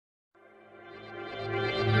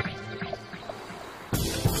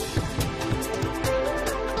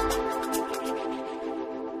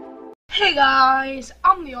Hey guys,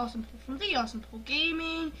 I'm the Awesome Pool from the Awesome Pool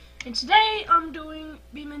Gaming, and today I'm doing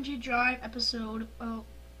Beamng.drive episode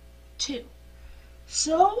 2.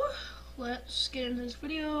 So, let's get into this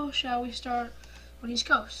video. Shall we start on East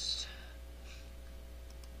Coast?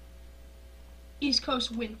 East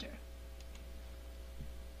Coast winter.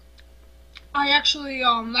 I actually,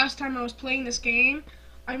 last time I was playing this game,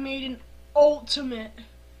 I made an ultimate,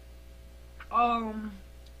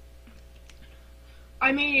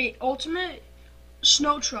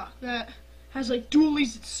 snow truck that has like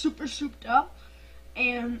dualies. It's super souped up,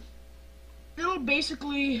 and it'll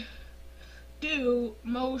basically it'll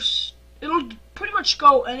pretty much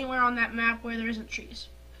go anywhere on that map where there isn't trees.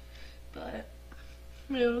 But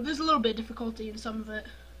there's a little bit of difficulty in some of it.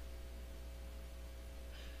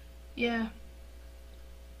 Yeah.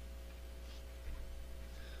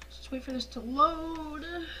 Let's wait for this to load.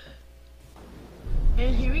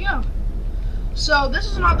 And here we go. So this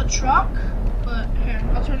is not the truck, but here,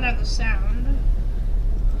 I'll turn down the sound.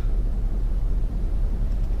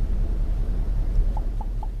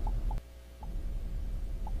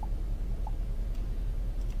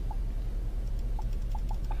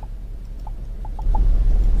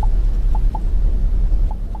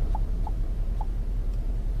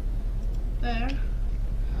 There.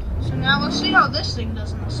 So now let's see how this thing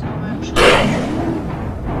does in the snow, actually.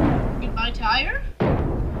 Goodbye, tire.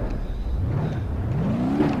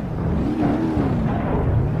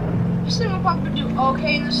 This thing will probably do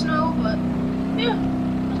okay in the snow, but yeah,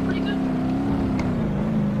 that's pretty good.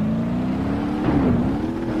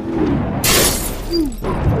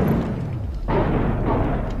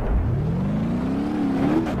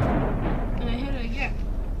 And I hit it again.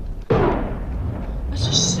 Let's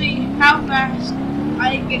just see how fast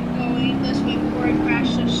I can get going this way before I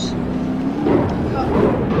crash this.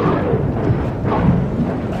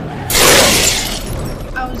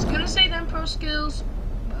 I was gonna say them pro skills,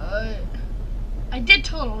 but I did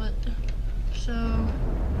total it, so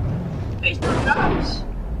based on guys.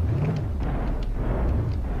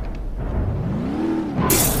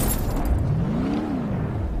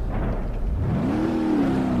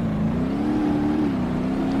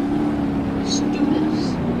 Let's do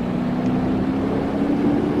this.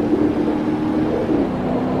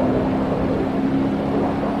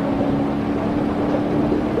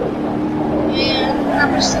 And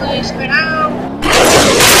purposely spin out.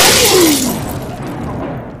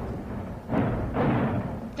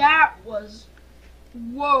 That was,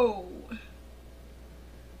 whoa.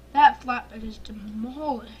 That flatbed is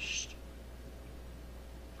demolished.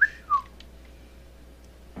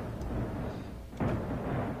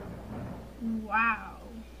 Wow.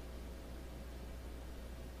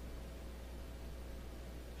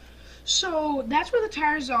 So that's where the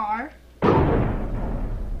tires are,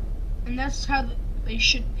 and that's how they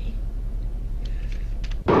should be.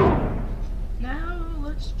 Now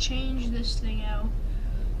let's change this thing out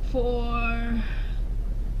for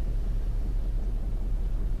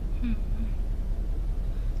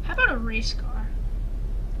how about a race car?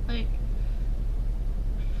 Like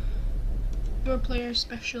door player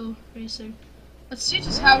special racing. Let's see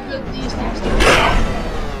just how good these things do.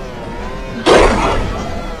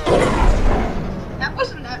 That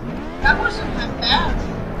wasn't that bad.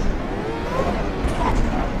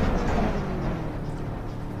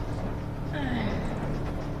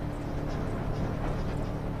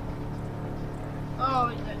 Oh,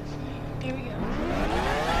 here we go.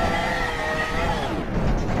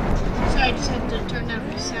 Sorry, I just had to turn down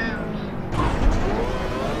the sound.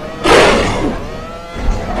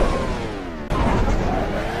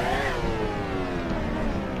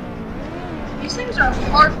 These things are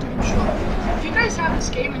hard to control. If you guys have this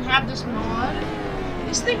game and have this mod,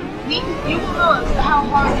 this thing, you will know how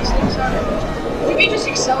hard these things are to control. If you just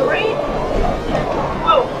accelerate,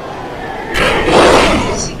 whoa.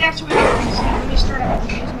 See, that's what happens when we start out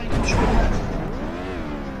to use my controller.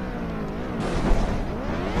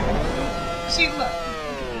 See, look.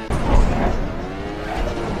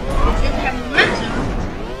 You have to have momentum,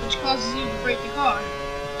 which causes you to break the car.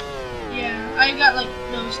 Yeah, I got like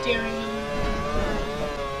no steering wheel.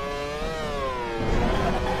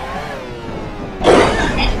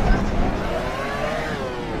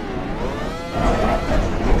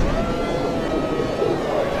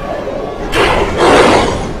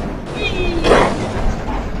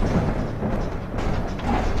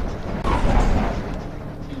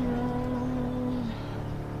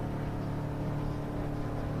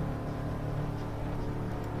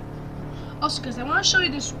 Also, because I want to show you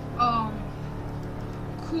this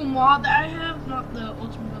cool mod that I have, not the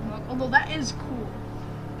ultimate mod, although that is cool.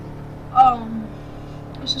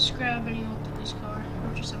 Let's just grab any old police car,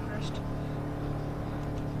 purchase them first.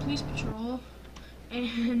 police patrol,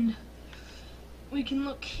 and we can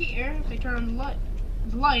look here. If I turn on the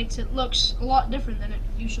lights, it looks a lot different than it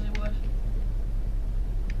usually would.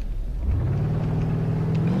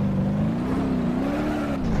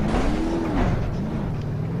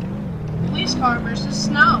 Police car versus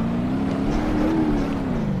snow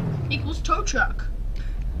equals tow truck.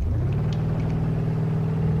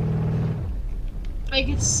 Like,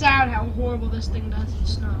 it's sad how horrible this thing does in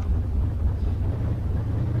snow.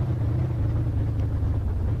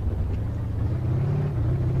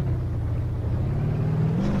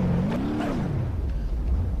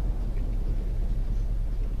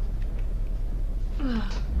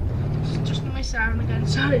 It's just my sound again.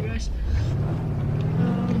 Sorry, guys.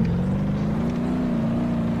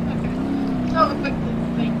 Okay. So, look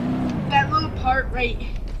like that little part right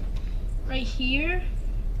here,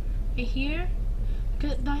 right here.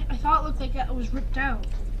 I thought it looked like that was ripped out.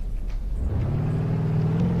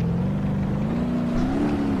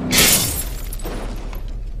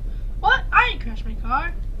 What? I didn't crash my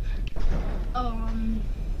car.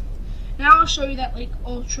 Now I'll show you that like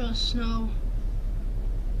ultra snow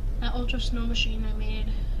machine I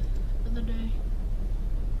made the other day.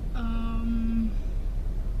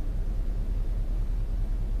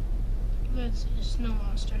 Let's see, snow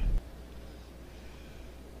monster.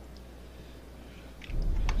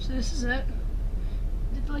 So this is it.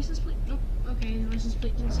 Did the license plate? Nope. Okay, the license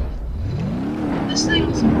plate didn't see it. This thing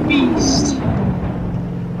is a beast.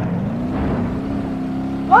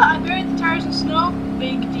 What? I buried the tires in snow?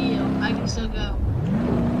 Big deal. I can still go.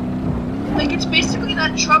 Like, it's basically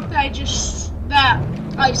that truck that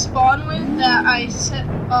I spawn with, that I set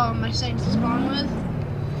my settings to spawn with.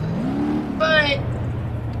 But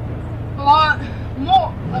a lot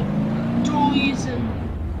more like dualies and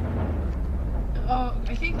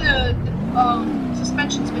I think the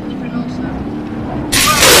suspension's been different also.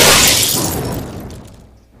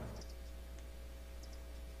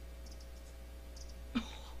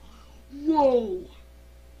 Whoa!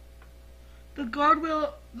 The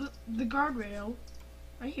guardrail,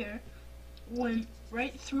 right here, went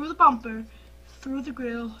right through the bumper, through the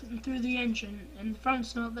grill, and through the engine, and the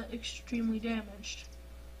front's not that extremely damaged.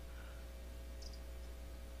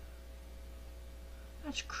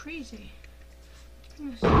 That's crazy.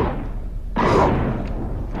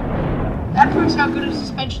 That proves how good a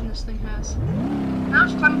suspension this thing has. Now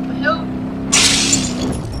it's climbing up the hill.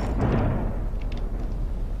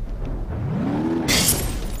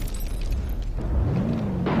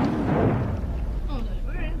 Oh,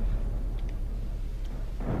 we're in.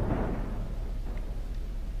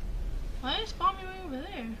 Why is it spawning way over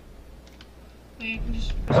there? Wait, I can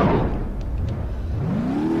just.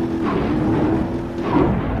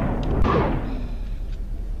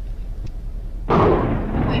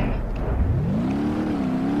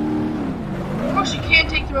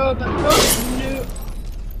 Road, but the road is new.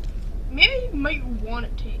 Maybe you might want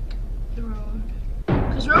to take the road,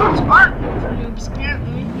 because roads aren't for noobs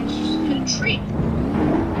apparently. I just hit a tree.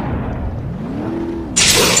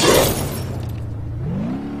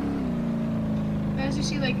 As you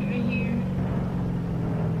see, like right here.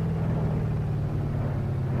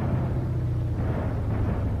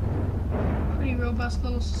 Pretty robust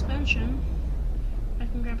little suspension. I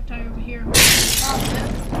can grab a tire over here.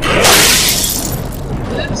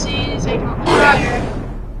 Oopsies, I got the tire.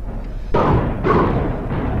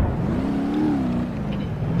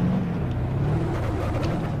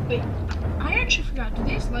 Wait, I actually forgot. Do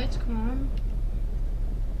these lights come on?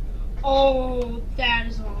 Oh, that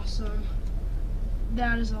is awesome.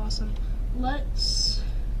 That is awesome. Let's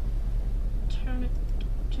turn it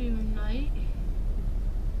to night.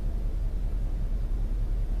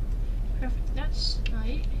 Perfect, that's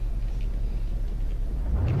night.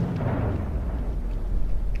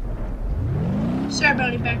 Sorry about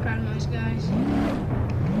any background noise, guys.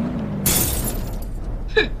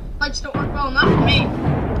 Lights don't work well enough for me.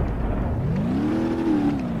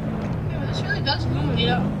 Yeah, but this really does illuminate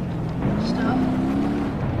up stuff.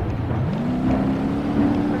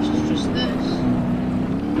 Versus just this.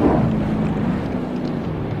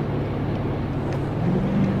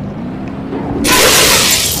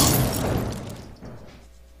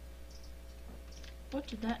 What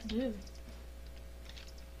did that do?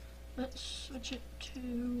 Let's switch it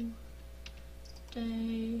to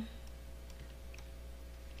day.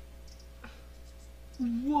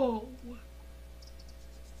 Whoa.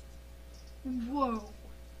 Whoa.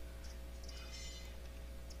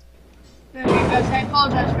 There you go, guys. I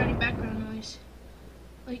apologize for any background noise.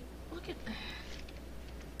 Like, look at that.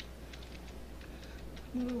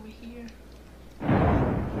 Move over here.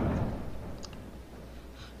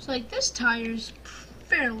 So, like, this tire's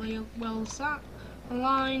fairly well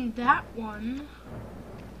aligned. That one.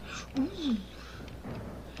 Ooh.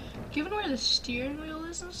 Given where the steering wheel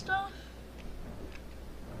is and stuff,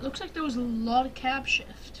 it looks like there was a lot of cab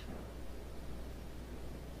shift.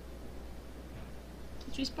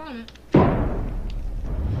 Let's respawn it.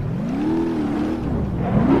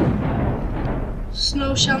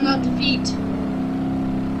 Snow shall not defeat.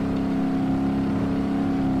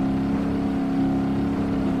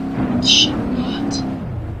 It shall not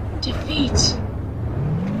defeat.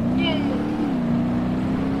 Yay.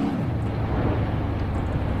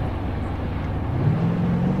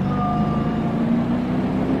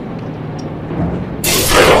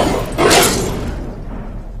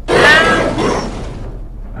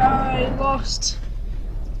 I lost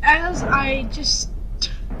as I just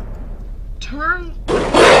turned for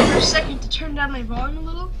a second to turn down my volume a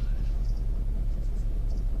little.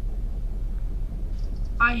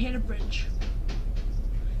 I hit a bridge.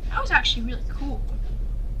 That was actually really cool.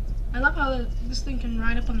 I love how this thing can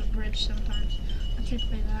ride up on the bridge sometimes. Let's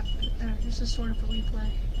replay that. This is sort of a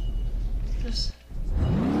replay. Just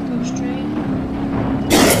go straight.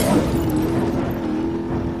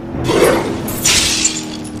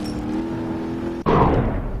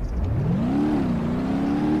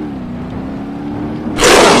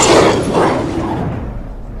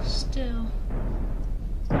 Still.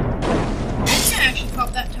 I can't actually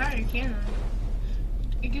pop that tire, can I?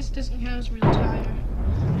 I guess it doesn't have a real tire.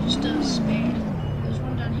 Just a spare. There's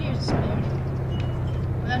one down here, it's a spare.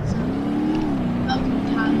 That's a welcome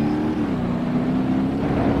tire.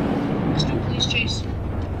 Let's do a police chase.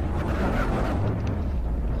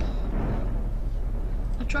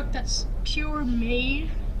 A truck that's pure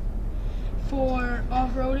made for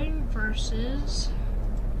off-roading versus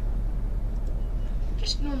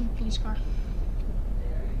just a normal police car.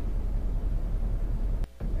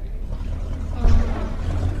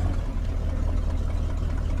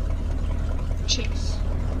 Chase.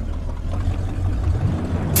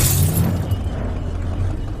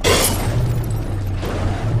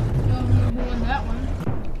 Don't know who won that one.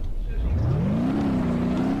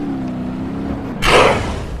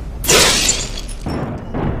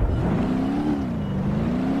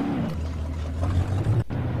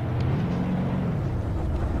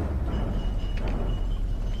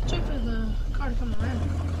 Let's wait for the car to come around.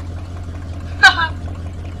 Haha!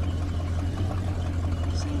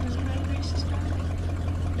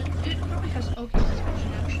 It probably has okay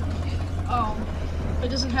suspension actually. It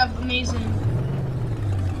doesn't have amazing.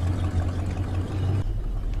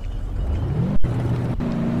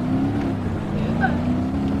 Yeah.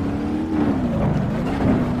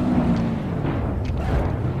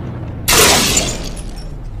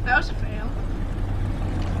 That was a fail.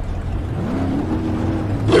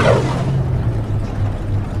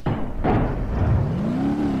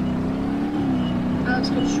 Now let's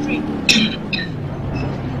go straight.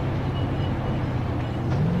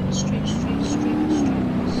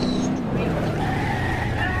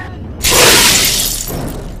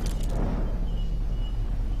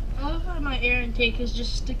 Air intake is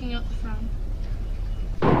just sticking out the front.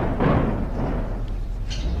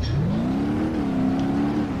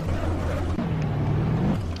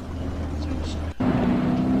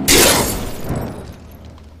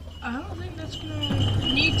 I don't think that's gonna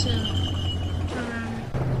need to turn around.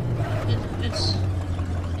 It's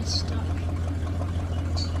stuck.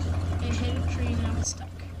 It hit a tree, now it's stuck.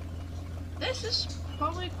 This is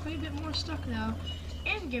probably quite a bit more stuck now,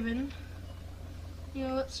 and given, you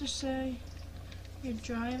know, let's just say you're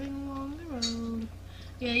driving along the road.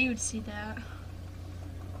 Yeah, you would see that.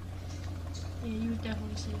 Yeah, you would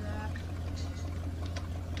definitely see that.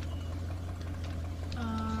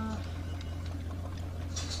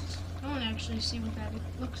 I want to actually see what that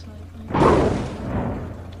looks like.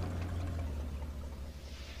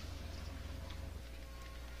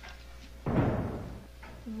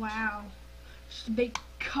 Wow. Just a big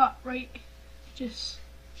cut right. Just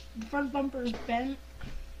the front bumper is bent.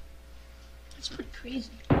 That's pretty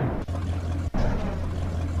crazy.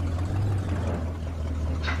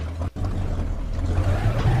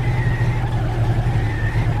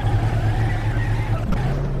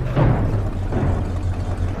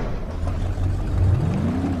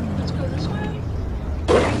 Let's go this way.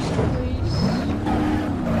 Please.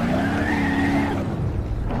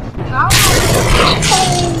 How?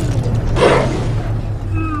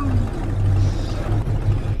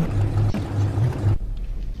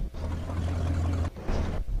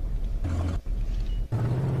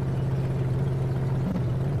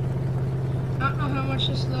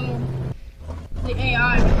 This little, the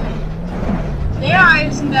AI really. The AI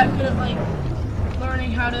isn't that good at like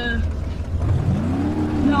learning how to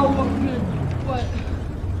know what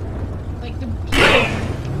like the player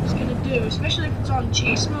is gonna do, especially if it's on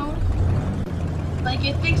chase mode. Like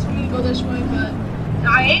it thinks I'm gonna go this way, but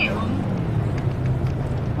I am.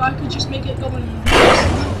 Or I could just make it go in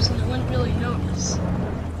slopes and it wouldn't really notice.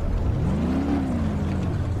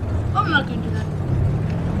 I'm not gonna do that.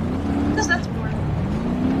 Because that's boring.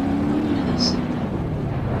 I'm gonna do this.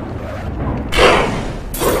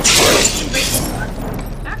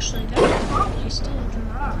 Actually, that's probably still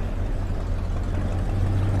dry.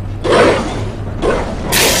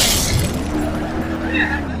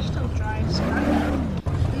 Yeah, that's still dry. It's kind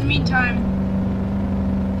of. In the meantime,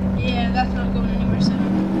 yeah, that's not going anywhere soon.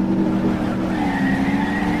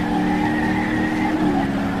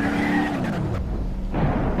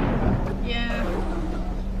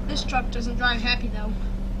 This truck doesn't drive happy though.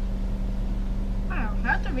 Wow,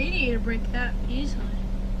 how'd the radiator break that easily?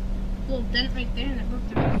 A little dent right there that broke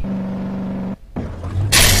the radiator.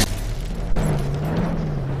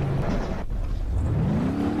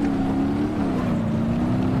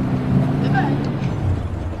 Goodbye.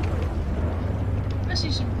 Let's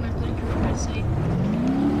use my blinker for God's sake.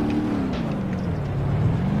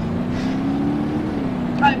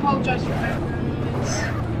 I apologize for background noise.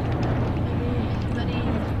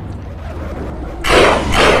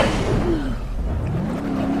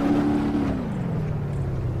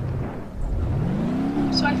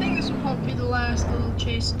 So I think this will probably be the last little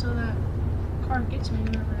chase until that car gets me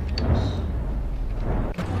wherever it is.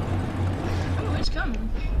 Oh, it's coming.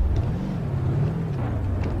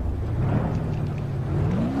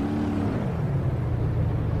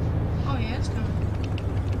 Oh yeah, it's coming.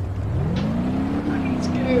 I think it's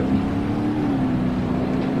scared me.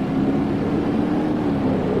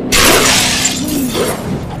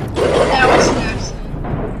 That was an accident.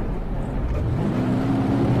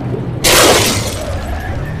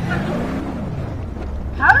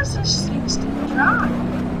 How does this thing still drive?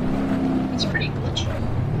 It's pretty glitchy.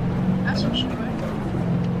 That's for sure. I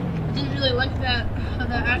didn't really like that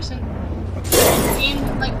accent.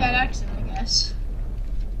 Aimed like that accent, I guess.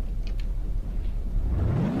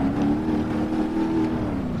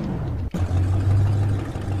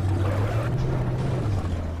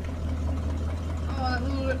 Oh, that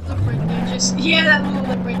little lip right there just that little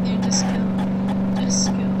lip right there just killed it.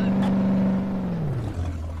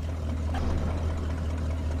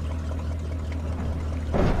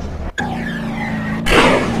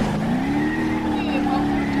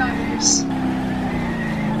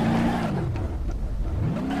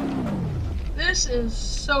 This is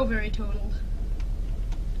so very totaled.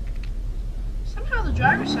 Somehow the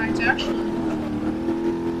driver's side's actually...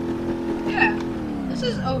 Yeah, this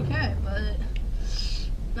is okay, but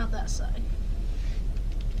not that side.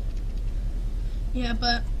 Yeah,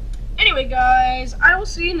 but anyway guys, I will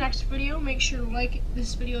see you next video. Make sure to like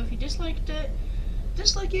this video if you disliked it,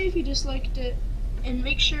 dislike it if you disliked it, and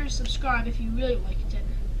make sure to subscribe if you really liked it.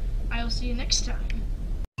 I will see you next time.